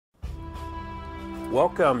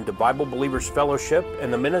Welcome to Bible Believers Fellowship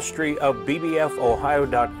and the ministry of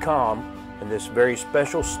bbfohio.com and this very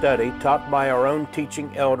special study taught by our own teaching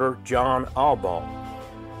elder, John Albaugh.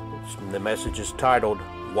 The message is titled,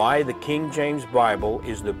 Why the King James Bible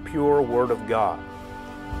is the Pure Word of God.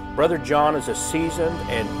 Brother John is a seasoned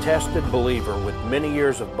and tested believer with many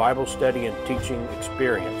years of Bible study and teaching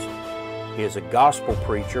experience. He is a gospel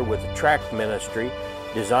preacher with a tract ministry,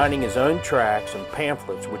 designing his own tracts and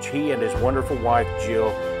pamphlets which he and his wonderful wife Jill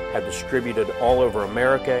have distributed all over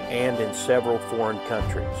America and in several foreign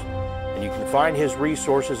countries. And you can find his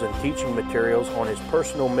resources and teaching materials on his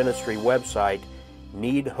personal ministry website,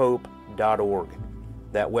 needhope.org.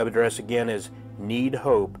 That web address again is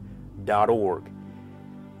needhope.org.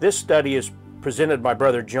 This study is presented by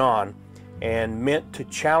Brother John and meant to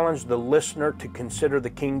challenge the listener to consider the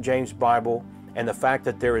King James Bible and the fact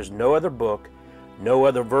that there is no other book, no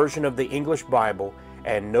other version of the English Bible,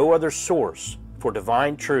 and no other source for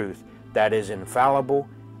divine truth that is infallible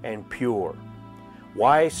and pure.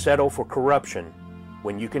 Why settle for corruption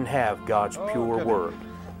when you can have God's pure Word?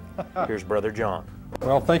 Here's Brother John.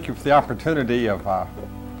 Well, thank you for the opportunity of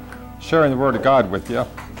sharing the Word of God with you.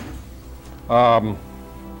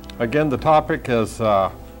 Again, the topic is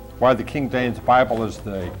why the King James Bible is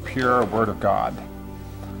the pure Word of God.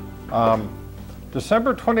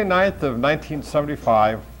 December 29th of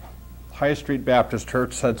 1975, High Street Baptist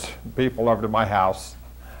Church sent people over to my house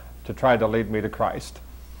to try to lead me to Christ.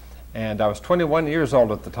 And I was 21 years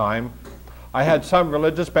old at the time. I had some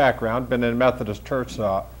religious background, been in a Methodist church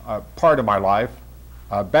part of my life,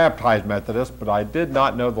 baptized Methodist, but I did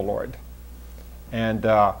not know the Lord. And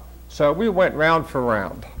so we went round for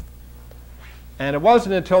round. And it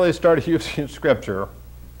wasn't until they started using Scripture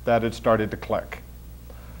that it started to click.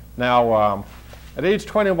 Now, at age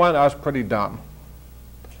 21, I was pretty dumb.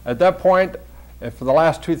 At that point, and for the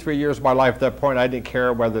last 2-3 years of my life, at that point, I didn't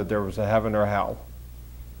care whether there was a heaven or hell.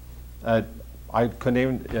 I couldn't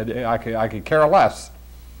even, I could care less.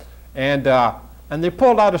 And they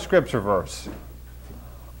pulled out a scripture verse.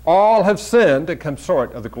 All have sinned and come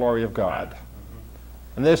short of the glory of God.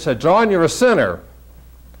 And they said, John, you're a sinner.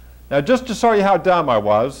 Now, just to show you how dumb I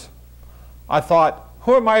was, I thought,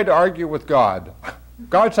 who am I to argue with God?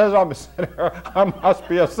 God says I'm a sinner, I must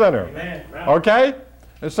be a sinner. Amen. Okay?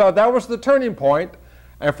 And so that was the turning point,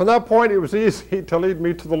 and from that point it was easy to lead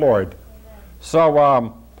me to the Lord. Amen. So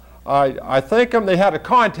I think they had a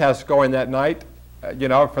contest going that night,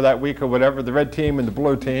 for that week or whatever, the red team and the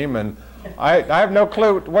blue team, and I have no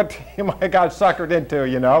clue what team I got suckered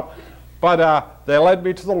into, But they led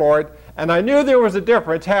me to the Lord, and I knew there was a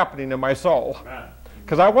difference happening in my soul,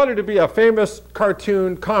 because I wanted to be a famous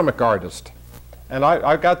cartoon comic artist. And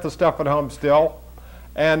I got the stuff at home still.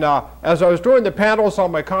 And as I was doing the panels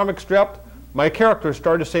on my comic strip, my character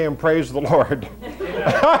started saying, praise the Lord.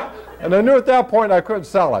 And I knew at that point I couldn't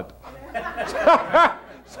sell it.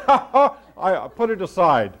 So I put it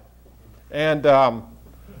aside. And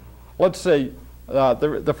let's see,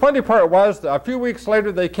 the funny part was that a few weeks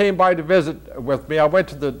later they came by to visit with me. I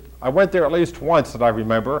went there at least once that I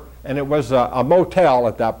remember, and it was a motel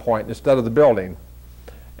at that point instead of the building.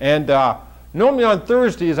 And normally on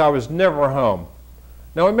Thursdays, I was never home.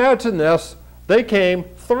 Now imagine this, they came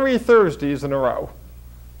 3 Thursdays in a row.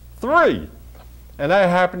 3! And I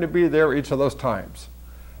happened to be there each of those times.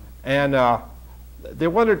 And they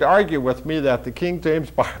wanted to argue with me that the King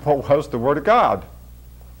James Bible was the Word of God.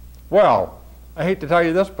 Well, I hate to tell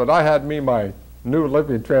you this, but I had my New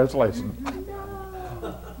Living Translation.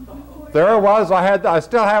 There it was, I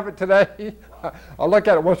still have it today. I look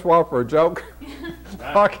at it once in a while for a joke.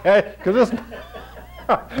 Okay, because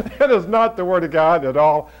it is not the Word of God at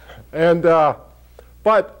all. And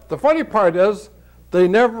but the funny part is, they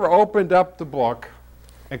never opened up the book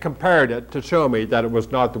and compared it to show me that it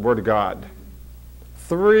was not the Word of God.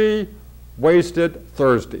 3 wasted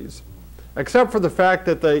Thursdays, except for the fact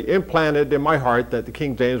that they implanted in my heart that the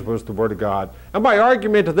King James was the Word of God. And my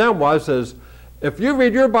argument to them was, if you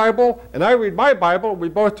read your Bible and I read my Bible, we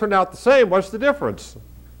both turn out the same. What's the difference?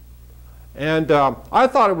 And I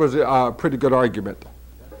thought it was a pretty good argument.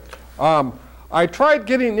 I tried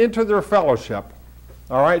getting into their fellowship.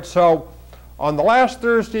 All right, so on the last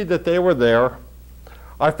Thursday that they were there,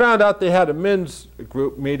 I found out they had a men's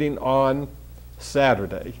group meeting on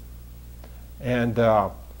Saturday. And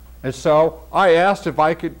so I asked if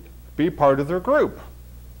I could be part of their group.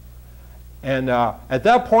 And at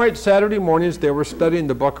that point, Saturday mornings, they were studying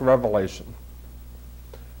the book of Revelation.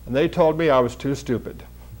 And they told me I was too stupid.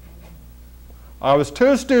 I was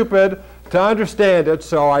too stupid to understand it,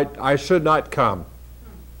 so I should not come.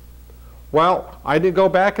 Well, I didn't go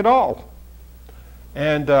back at all.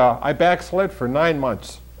 And I backslid for 9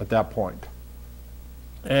 months at that point.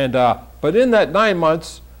 And, but in that 9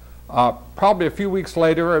 months, probably a few weeks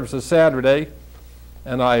later, it was a Saturday,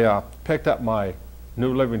 and I picked up my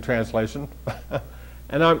New Living Translation.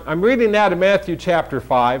 And I'm reading that in Matthew chapter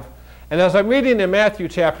 5. And as I'm reading in Matthew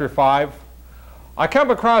chapter 5, I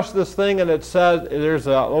come across this thing, and it says, there's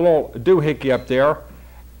a little doohickey up there,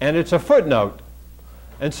 and it's a footnote.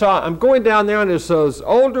 And so I'm going down there, and it says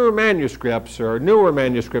older manuscripts or newer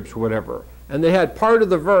manuscripts or whatever. And they had part of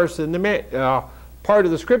the verse in the part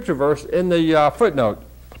of the scripture verse in the footnote.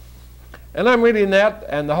 And I'm reading that,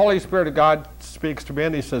 and the Holy Spirit of God speaks to me,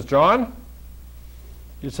 and he says, John,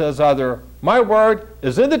 he says, either my word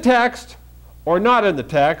is in the text or not in the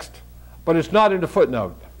text, but it's not in the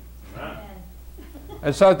footnote. Amen.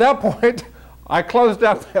 And so at that point, I closed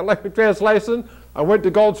out the Living Translation. I went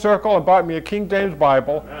to Gold Circle and bought me a King James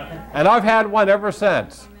Bible, and I've had one ever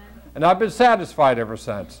since. And I've been satisfied ever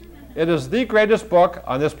since. It is the greatest book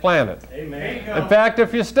on this planet. Amen. In fact,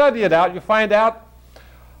 if you study it out, you'll find out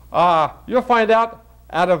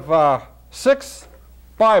out of 6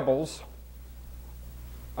 Bibles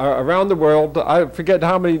around the world, I forget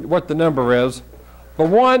what the number is, but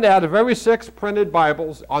 1 out of every 6 printed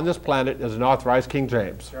Bibles on this planet is an authorized King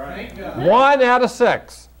James. Right. 1 out of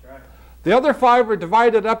 6. Right. The other 5 are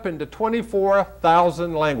divided up into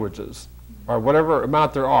 24,000 languages, or whatever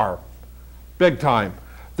amount there are. Big time.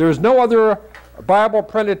 There is no other Bible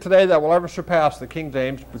printed today that will ever surpass the King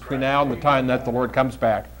James between now and the time that the Lord comes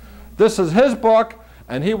back. This is his book,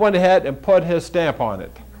 and he went ahead and put his stamp on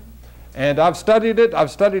it. And I've studied it. I've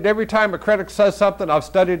studied every time a critic says something, I've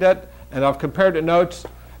studied it, and I've compared the notes.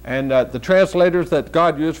 And the translators that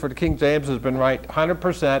God used for the King James has been right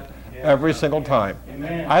 100% every single time.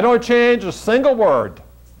 Amen. I don't change a single word.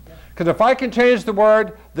 Because if I can change the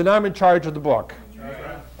word, then I'm in charge of the book.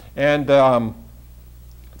 Right. And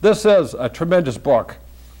this is a tremendous book.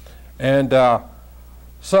 And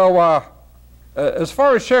so as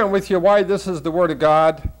far as sharing with you why this is the Word of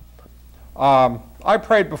God, I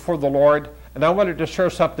prayed before the Lord, and I wanted to share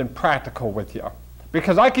something practical with you.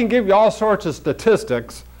 Because I can give you all sorts of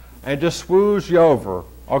statistics and just swoosh you over,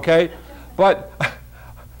 okay? But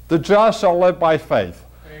the just shall live by faith.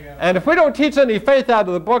 And if we don't teach any faith out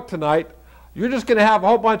of the book tonight, you're just going to have a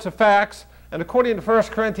whole bunch of facts, and according to 1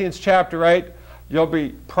 Corinthians chapter 8, you'll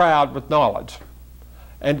be proud with knowledge.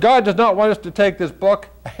 And God does not want us to take this book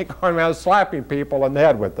and go around slapping people in the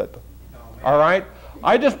head with it. All right?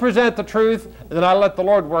 I just present the truth, and then I let the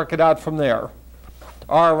Lord work it out from there.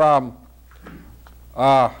 We're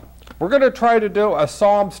going to try to do a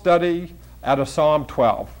psalm study out of Psalm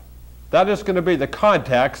 12. That is going to be the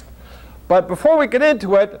context. But before we get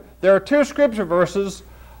into it, there are 2 scripture verses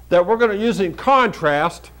that we're going to use in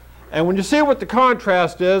contrast. And when you see what the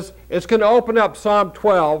contrast is, it's going to open up Psalm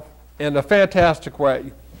 12 in a fantastic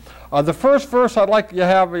way. The first verse I'd like to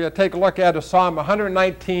have you take a look at is Psalm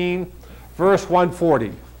 119, verse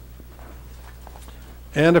 140.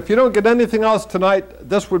 And if you don't get anything else tonight,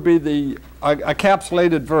 this would be the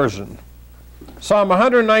encapsulated version. Psalm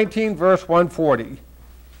 119, verse 140.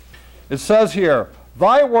 It says here,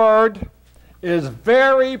 "Thy word is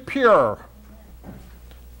very pure,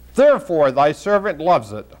 therefore thy servant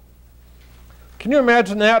loves it." Can you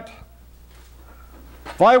imagine that?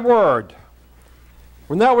 Thy word.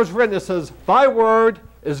 When that was written, it says, thy word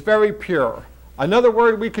is very pure. Another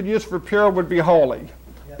word we could use for pure would be holy.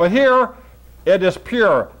 But here, it is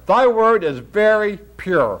pure. Thy word is very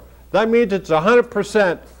pure. That means it's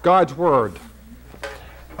 100% God's word.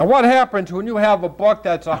 And what happens when you have a book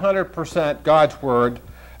that's 100% God's word?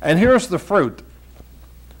 And here's the fruit.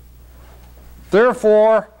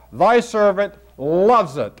 Therefore, thy servant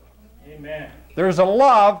loves it. Amen. There's a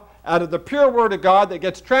love out of the pure word of God that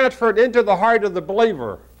gets transferred into the heart of the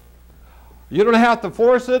believer. You don't have to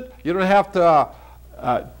force it. You don't have to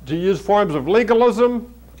use forms of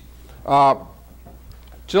legalism.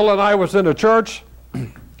 Jill and I was in a church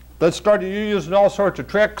that started using all sorts of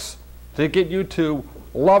tricks to get you to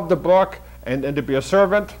love the book and to be a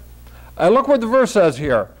servant. And look what the verse says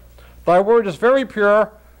here. Thy word is very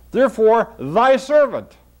pure, therefore thy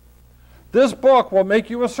servant. This book will make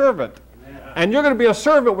you a servant. And you're going to be a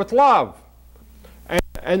servant with love.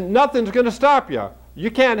 And nothing's going to stop you.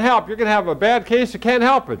 You can't help. You're going to have a bad case. You can't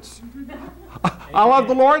help it. I love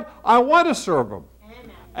the Lord. I want to serve him.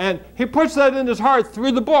 And he puts that in his heart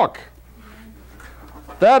through the book.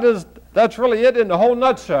 That's really it in the whole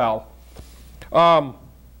nutshell. But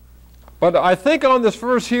I think on this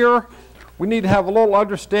verse here, we need to have a little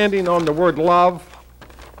understanding on the word love.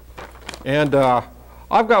 And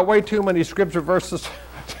I've got way too many scripture verses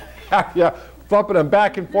to have you flipping them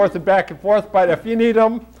back and forth and back and forth, but if you need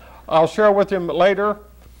them, I'll share with you later.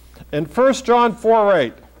 In 1 John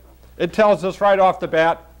 4:8, it tells us right off the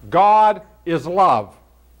bat, God is love.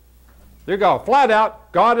 There you go, flat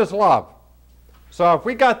out, God is love. So if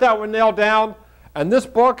we got that one nailed down, and this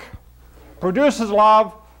book produces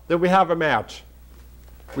love, then we have a match.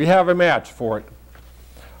 We have a match for it.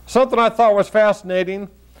 Something I thought was fascinating,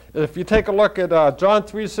 if you take a look at John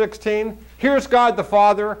 3:16, here's God the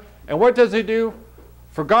Father, and what does he do?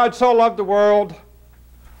 For God so loved the world,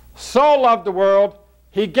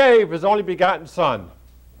 he gave his only begotten Son.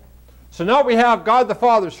 So now we have God the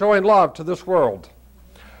Father showing love to this world.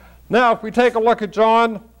 Now if we take a look at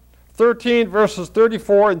John 13 verses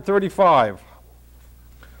 34 and 35.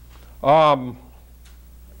 I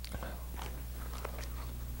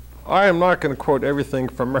am not going to quote everything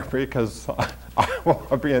from memory because I want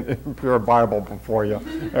to be an impure Bible before you,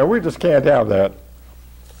 and we just can't have that.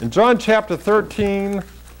 In John chapter 13,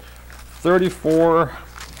 34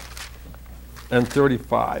 and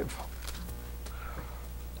 35.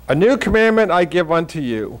 A new commandment I give unto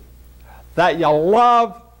you, that ye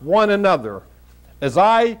love one another, as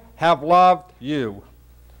I have loved you,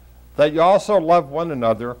 that ye also love one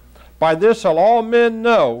another. By this shall all men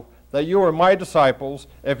know that you are my disciples,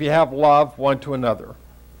 if you have love one to another.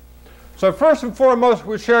 So first and foremost,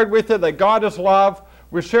 we shared with you that God is love.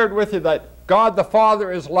 We shared with you that God the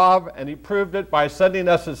Father is love, and he proved it by sending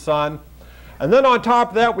us his Son. And then on top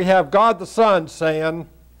of that, we have God the Son saying,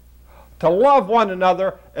 to love one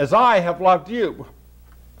another as I have loved you.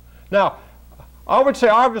 Now, I would say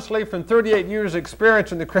obviously from 38 years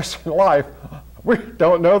experience in the Christian life, we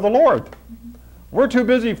don't know the Lord. We're too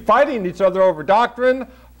busy fighting each other over doctrine,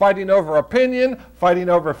 fighting over opinion, fighting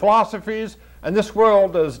over philosophies, and this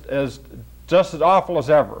world is just as awful as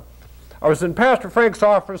ever. I was in Pastor Frank's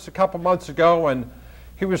office a couple months ago, and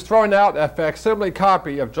he was throwing out a facsimile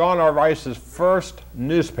copy of John R. Rice's first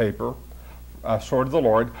newspaper, Sword of the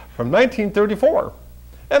Lord, from 1934.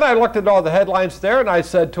 And I looked at all the headlines there, and I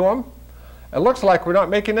said to him, it looks like we're not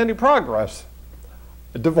making any progress.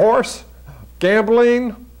 Divorce,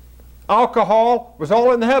 gambling, alcohol was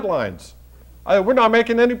all in the headlines. We're not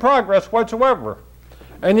making any progress whatsoever.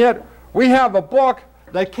 And yet, we have a book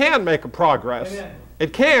that can make a progress. Amen.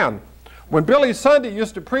 It can. When Billy Sunday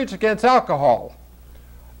used to preach against alcohol,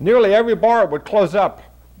 nearly every bar would close up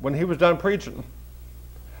when he was done preaching.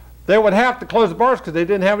 They would have to close the bars because they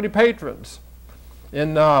didn't have any patrons.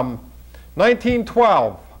 In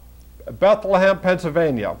 1912, Bethlehem,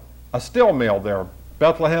 Pennsylvania, a steel mill there,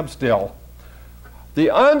 Bethlehem Steel. The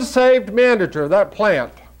unsaved manager of that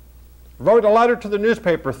plant wrote a letter to the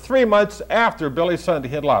newspaper 3 months after Billy Sunday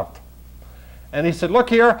had left. And he said, look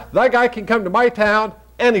here, that guy can come to my town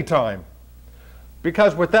anytime.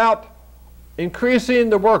 Because without increasing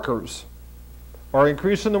the workers or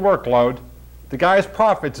increasing the workload, the guy's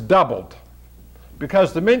profits doubled.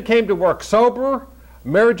 Because the men came to work sober,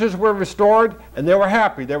 marriages were restored, and they were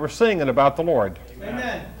happy. They were singing about the Lord.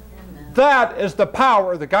 Amen. That is the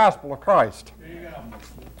power of the gospel of Christ. There you go.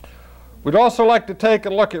 We'd also like to take a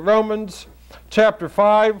look at Romans chapter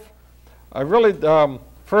 5.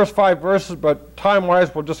 First 5 verses, but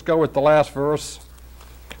time-wise we'll just go with the last verse.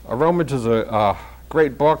 Romans is a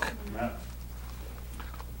great book. Amen.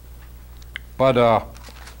 But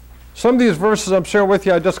some of these verses I'm sharing with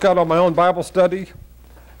you I just got on my own Bible study.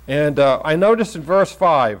 And I noticed in verse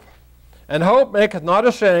 5, and hope maketh not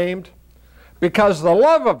ashamed, because the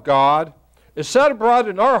love of God is shed abroad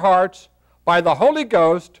in our hearts by the Holy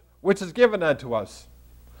Ghost, which is given unto us.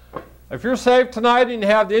 If you're saved tonight and you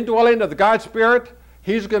have the indwelling of the God Spirit,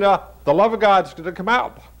 the love of God is going to come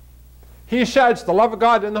out. He sheds the love of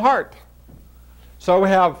God in the heart. So we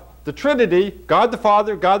have the Trinity, God the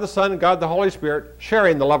Father, God the Son, and God the Holy Spirit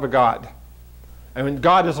sharing the love of God. I mean,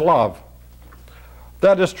 God is love.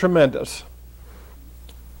 That is tremendous.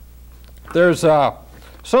 There's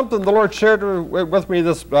something the Lord shared with me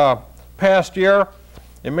this past year.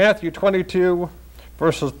 In Matthew 22,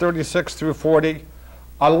 verses 36 through 40,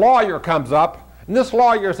 a lawyer comes up, and this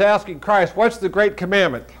lawyer is asking Christ, what's the great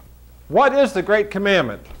commandment? What is the great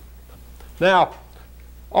commandment? Now,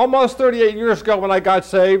 almost 38 years ago when I got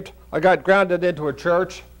saved, I got grounded into a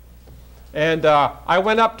church, and I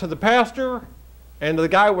went up to the pastor, and the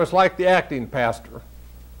guy was like the acting pastor.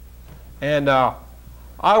 And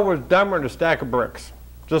I was dumber than a stack of bricks.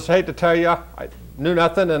 Just hate to tell you, I knew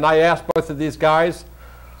nothing, and I asked both of these guys,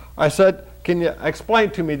 I said, can you explain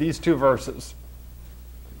to me these two verses?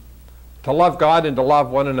 To love God and to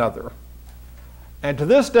love one another. And to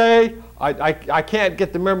this day, I can't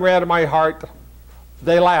get the memory out of my heart.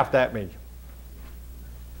 They laughed at me.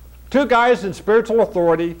 Two guys in spiritual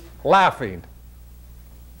authority laughing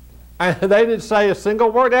And they didn't say a single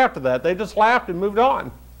word after that. They just laughed and moved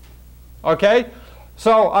on. Okay?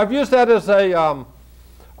 So I've used that as a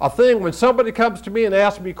thing. When somebody comes to me and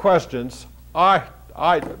asks me questions, by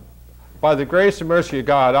the grace and mercy of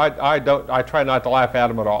God, I try not to laugh at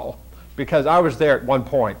them at all, because I was there at one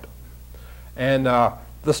point. And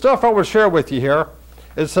the stuff I will share with you here,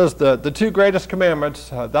 it says the two greatest commandments,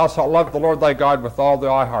 thou shalt love the Lord thy God with all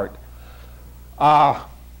thy heart.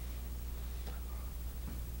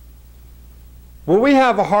 When we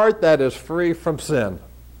have a heart that is free from sin,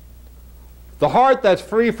 the heart that's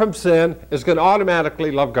free from sin is going to automatically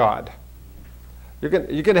love God. You're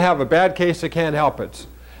going to have a bad case that can't help it.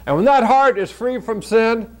 And when that heart is free from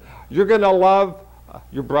sin, you're going to love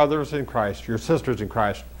your brothers in Christ, your sisters in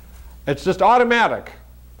Christ. It's just automatic.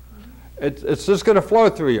 It's just going to flow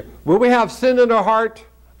through you. When we have sin in our heart,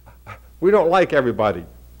 we don't like everybody.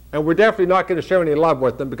 And we're definitely not going to share any love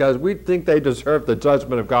with them because we think they deserve the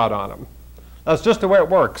judgment of God on them. That's just the way it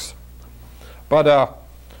works. But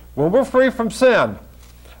when we're free from sin,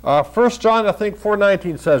 1 John, I think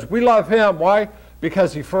 4:19 says, we love him. Why?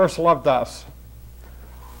 Because he first loved us.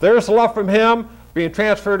 There's love from him being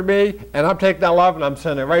transferred to me, and I'm taking that love and I'm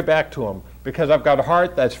sending it right back to him because I've got a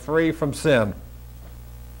heart that's free from sin.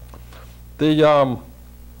 In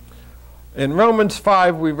Romans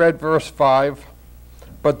 5, we read verse 5,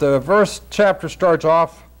 but the chapter starts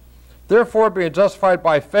off, therefore, being justified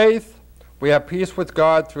by faith, we have peace with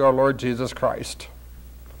God through our Lord Jesus Christ.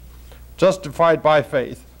 Justified by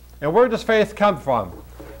faith. And where does faith come from?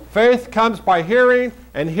 Faith comes by hearing,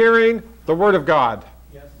 and hearing the Word of God.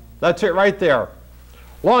 Yes. That's it right there. A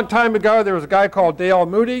long time ago, there was a guy called Dale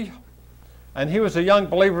Moody, and he was a young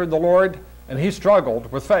believer in the Lord, and he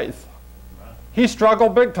struggled with faith. He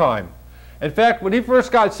struggled big time. In fact, when he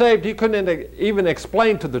first got saved, he couldn't even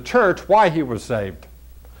explain to the church why he was saved.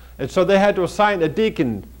 And so they had to assign a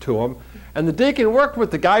deacon to him, and the deacon worked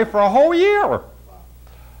with the guy for a whole year.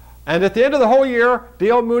 And at the end of the whole year,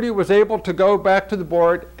 Dale Moody was able to go back to the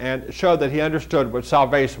board and show that he understood what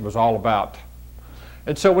salvation was all about.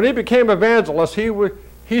 And so when he became evangelist,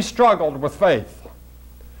 he struggled with faith.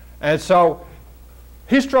 And so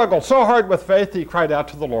he struggled so hard with faith, he cried out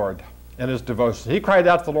to the Lord in his devotion. He cried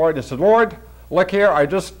out to the Lord and said, Lord, look here, I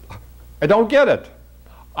don't get it.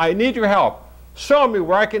 I need your help. Show me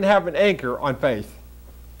where I can have an anchor on faith.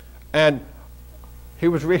 And he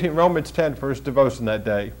was reading Romans 10 for his devotion that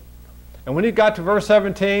day. And when he got to verse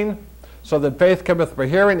 17, so that faith cometh by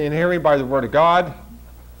hearing, and hearing by the word of God,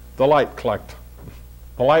 the light clicked.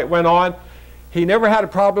 The light went on. He never had a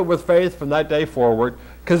problem with faith from that day forward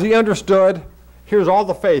because he understood here's all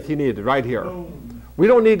the faith he needed right here. We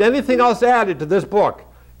don't need anything else added to this book.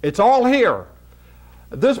 It's all here.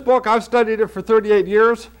 This book, I've studied it for 38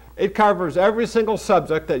 years. It covers every single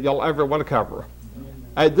subject that you'll ever want to cover.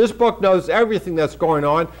 This book knows everything that's going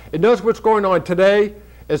on. It knows what's going on today.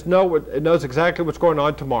 It knows exactly what's going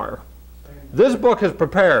on tomorrow. This book is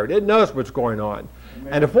prepared. It knows what's going on.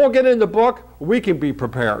 And if we'll get in the book, we can be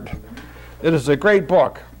prepared. It is a great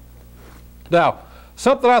book. Now,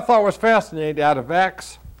 something I thought was fascinating out of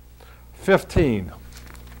Acts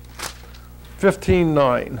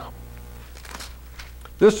 15:9.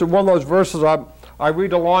 This is one of those verses I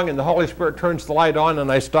read along and the Holy Spirit turns the light on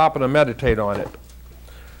and I stop and I meditate on it.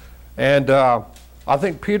 And I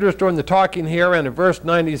think Peter's doing the talking here, and in verse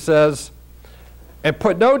 9 he says, and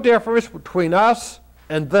put no difference between us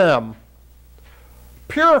and them,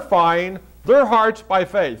 purifying their hearts by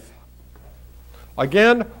faith.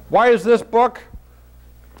 Again, why is this book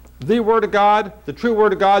the Word of God, the true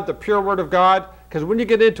Word of God, the pure Word of God? Because when you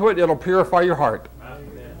get into it, it'll purify your heart.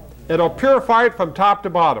 Amen. It'll purify it from top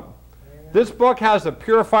to bottom. Amen. This book has a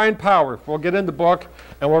purifying power. We'll get in the book,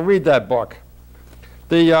 and we'll read that book.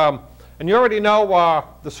 And you already know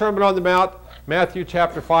the Sermon on the Mount, Matthew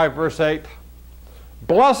chapter 5, verse 8.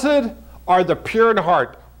 Blessed are the pure in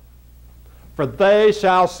heart, for they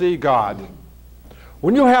shall see God.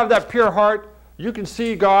 When you have that pure heart, you can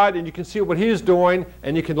see God and you can see what He's doing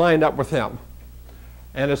and you can line up with Him.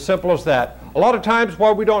 And as simple as that. A lot of times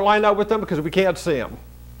why we don't line up with Him because we can't see Him.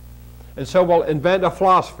 And so we'll invent a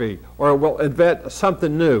philosophy or we'll invent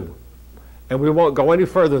something new. And we won't go any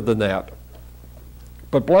further than that.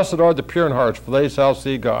 But blessed are the pure in heart, for they shall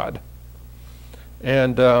see God.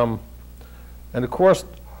 And of course,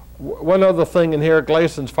 one other thing in here,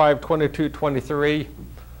 Galatians 5:22-23.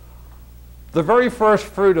 The very first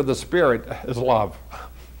fruit of the Spirit is love.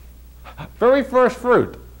 Very first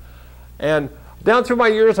fruit. And down through my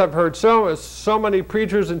years, I've heard so many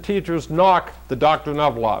preachers and teachers knock the doctrine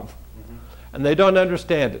of love. And they don't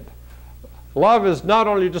understand it. Love is not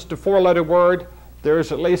only just a four-letter word.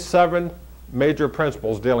 There's at least 7 major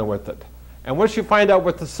principles dealing with it. And once you find out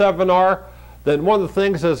what the 7 are, then one of the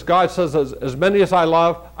things is God says, as many as I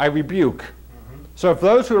love, I rebuke. So if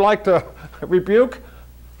those who like to rebuke,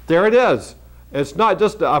 there it is. It's not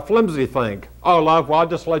just a flimsy thing. Oh, love, well, I'll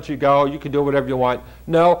just let you go. You can do whatever you want.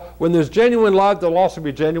 No, when there's genuine love, there'll also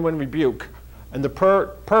be genuine rebuke. And the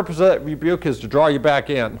purpose of that rebuke is to draw you back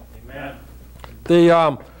in.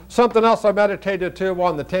 Amen. Something else I meditated too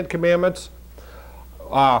on the 10 Commandments.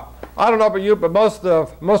 I don't know about you, but most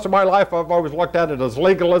of my life I've always looked at it as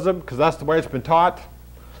legalism, because that's the way it's been taught.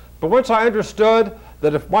 But once I understood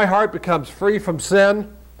that if my heart becomes free from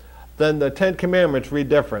sin, then the 10 Commandments read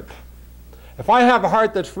different. If I have a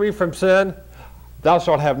heart that's free from sin, thou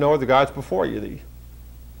shalt have no other gods before thee.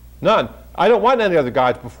 None. I don't want any other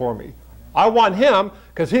gods before me. I want him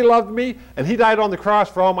because he loved me and he died on the cross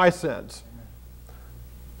for all my sins.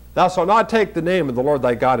 Thou shalt not take the name of the Lord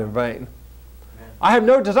thy God in vain. I have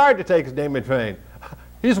no desire to take his name in vain.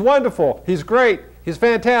 He's wonderful. He's great. He's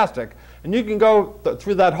fantastic. And you can go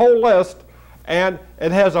through that whole list and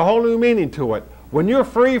it has a whole new meaning to it. When you're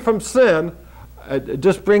free from sin, it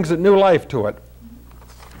just brings a new life to it.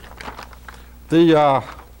 The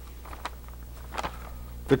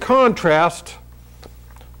contrast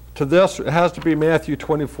to this has to be Matthew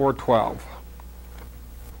 24:12.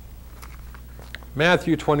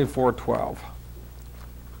 Matthew 24:12.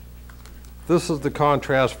 This is the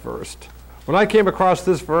contrast verse. When I came across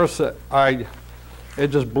this verse, it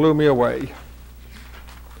just blew me away.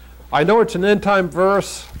 I know it's an end-time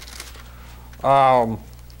verse. I've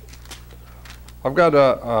got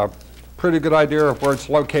a pretty good idea of where it's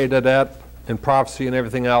located at in prophecy and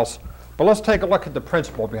everything else. But let's take a look at the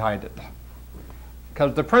principle behind it.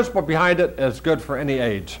 Because the principle behind it is good for any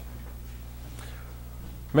age.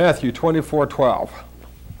 Matthew 24:12.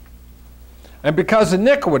 And because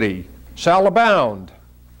iniquity shall abound,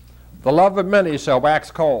 the love of many shall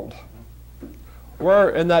wax cold. We're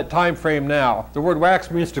in that time frame now. The word wax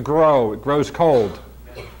means to grow. It grows cold.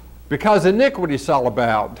 Because iniquity shall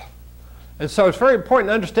abound. And so it's very important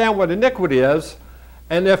to understand what iniquity is.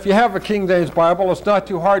 And if you have a King James Bible, it's not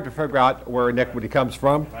too hard to figure out where iniquity comes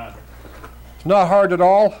from. It's not hard at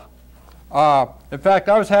all. In fact,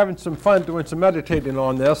 I was having some fun doing some meditating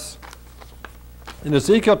on this. In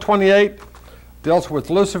Ezekiel 28, deals with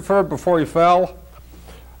Lucifer before he fell.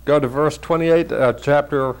 Go to verse 28,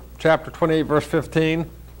 chapter 28, verse 15.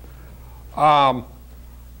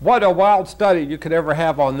 What a wild study you could ever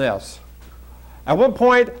have on this. At one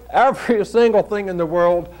point, every single thing in the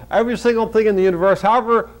world, every single thing in the universe,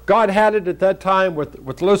 however God had it at that time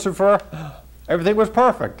with Lucifer, everything was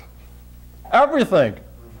perfect. Everything.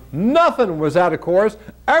 Nothing was out of course.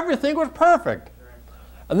 Everything was perfect.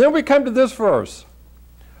 And then we come to this verse.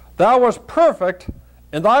 Thou wast perfect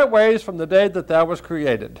in thy ways from the day that thou wast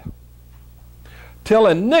created, till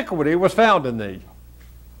iniquity was found in thee.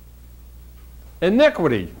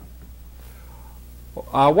 Iniquity.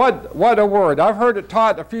 What a word. I've heard it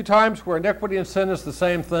taught a few times where iniquity and sin is the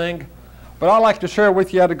same thing, but I like to share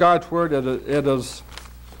with you out of God's Word it is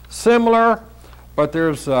similar, but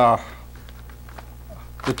there's the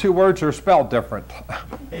two words are spelled different.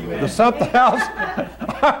 Amen. There's something else.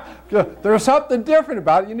 There's something different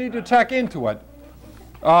about it. You need to check into it.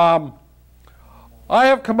 I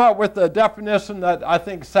have come up with a definition that I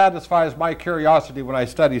think satisfies my curiosity when I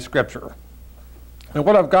study Scripture. And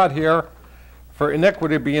what I've got here for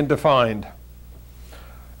iniquity being defined.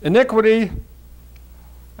 Iniquity,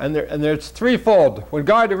 and there's threefold. When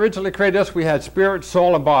God originally created us, we had spirit,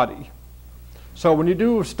 soul, and body. So when you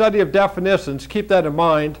do a study of definitions, keep that in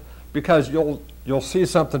mind because you'll see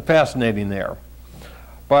something fascinating there.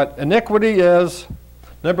 But iniquity is,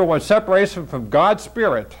 number one, separation from God's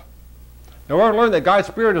Spirit. Now we're going to learn that God's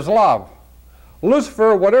Spirit is love.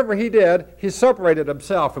 Lucifer, whatever he did, he separated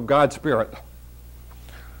himself from God's Spirit.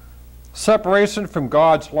 Separation from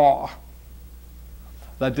God's law.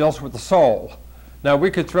 That deals with the soul. Now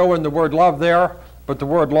we could throw in the word love there, but the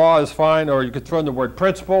word law is fine, or you could throw in the word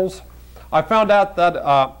principles. I found out that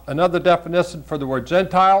another definition for the word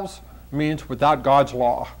Gentiles means without God's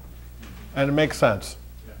law. And it makes sense.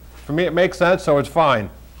 For me it makes sense, so it's fine.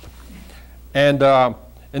 And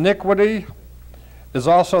iniquity is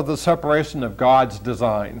also the separation of God's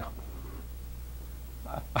design.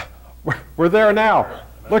 We're there now.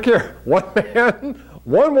 Look here, one man,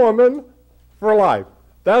 one woman for life.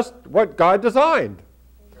 That's what God designed.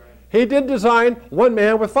 He did design one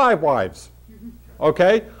man with 5 wives.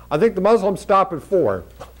 Okay? I think the Muslims stop at 4.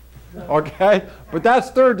 Okay? But that's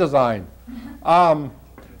their design.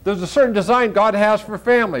 There's a certain design God has for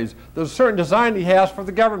families. There's a certain design he has for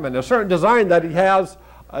the government. There's a certain design that he has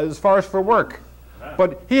as far as for work. But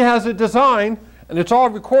But he has a design, and it's all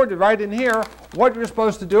recorded right in here, what you're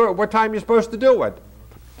supposed to do at what time you're supposed to do it.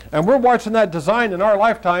 And we're watching that design in our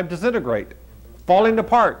lifetime disintegrate, falling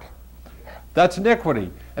apart. That's iniquity.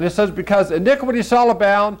 And it says, because iniquity shall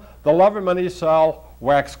abound, the love of many shall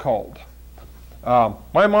wax cold.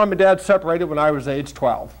 My mom and dad separated when I was age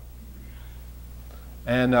 12.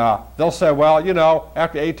 And they'll say, well, you know,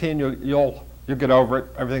 after 18, you'll get over it.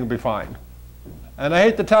 Everything will be fine. And I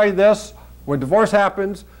hate to tell you this, when divorce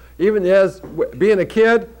happens, even as being a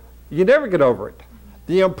kid, you never get over it.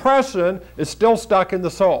 The impression is still stuck in the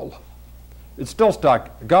soul. It's still stuck.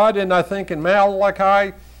 God, I think in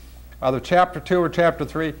Malachi, either chapter 2 or chapter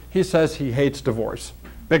 3, he says he hates divorce,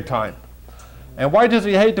 big time. And why does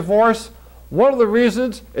he hate divorce? One of the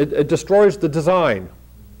reasons, it destroys the design.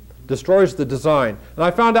 Destroys the design. And I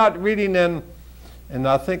found out reading in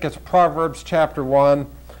I think it's Proverbs chapter 1,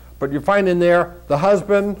 but you find in there the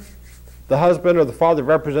husband or the father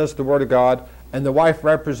represents the Word of God, and the wife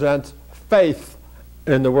represents faith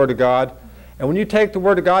in the Word of God. And when you take the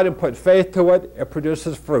Word of God and put faith to it, it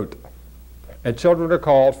produces fruit. And children are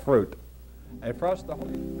called fruit. And for us, the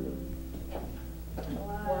Holy Spirit.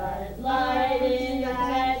 What light is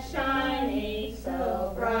that shining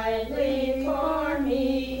so brightly for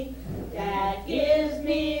me, that gives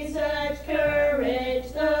me such courage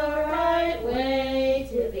the right way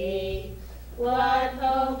to be? What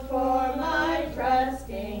hope for my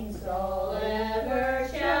trusting soul ever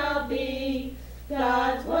shall be?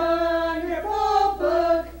 God's wonderful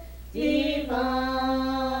book divine.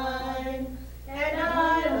 And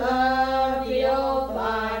I love the old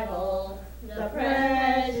Bible, the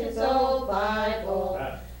precious old Bible,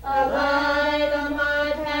 a light on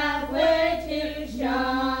my pathway to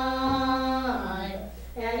shine.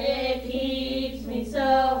 And it keeps me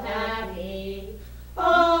so happy,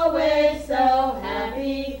 always so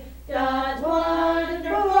happy. God's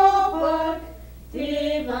wonderful book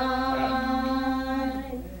divine.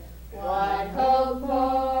 What hope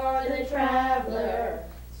for the traveler,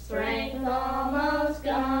 strength almost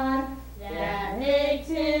gone, that makes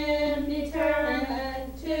him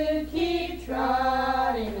determined to keep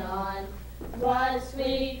trotting on. What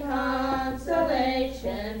sweet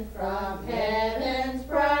consolation from heaven's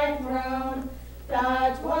bright throne,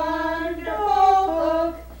 God's wonderful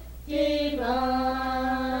book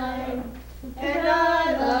divine. And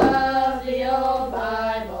I love the old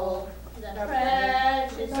Bible, the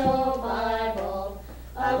precious old Bible,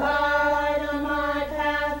 a light on my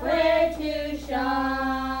pathway to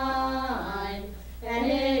shine. And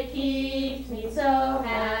it keeps me so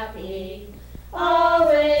happy,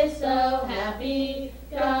 always so happy.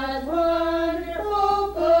 God's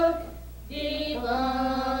wonderful book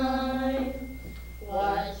divine.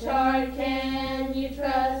 What chart can you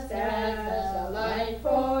trust as a light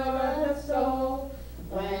for the soul,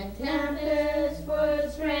 when tempest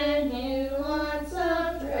would strand you on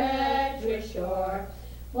some treacherous shore?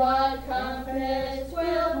 What compass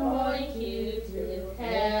will point you to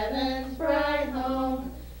heaven's bright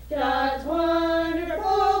home? God's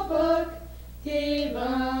wonderful book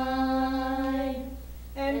divine.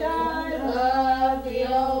 And I love the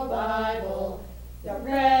old Bible, the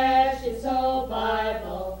precious old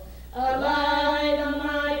Bible, a light on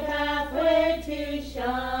my pathway to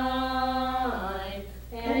shine.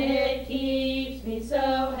 And it keeps me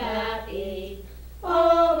so happy,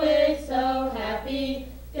 always so happy.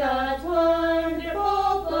 God's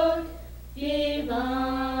wonderful book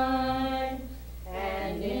divine.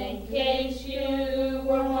 And in case you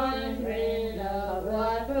were wondering of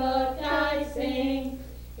what book I sing,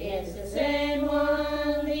 it's the same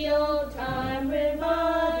one the old-time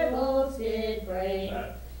revivals did bring.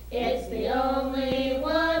 It's the only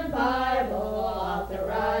one Bible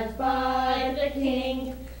authorized by the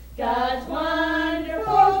King, God's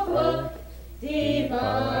wonderful book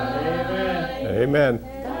divine. Amen.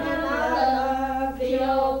 And I love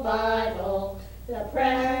the old Bible, the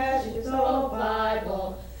precious old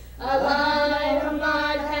Bible, a light on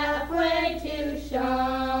my pathway to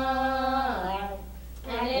shine.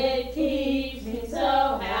 And it keeps me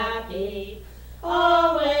so happy,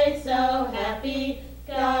 always so happy.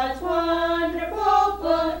 God's wonderful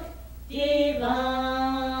book divine.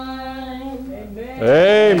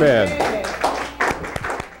 Amen.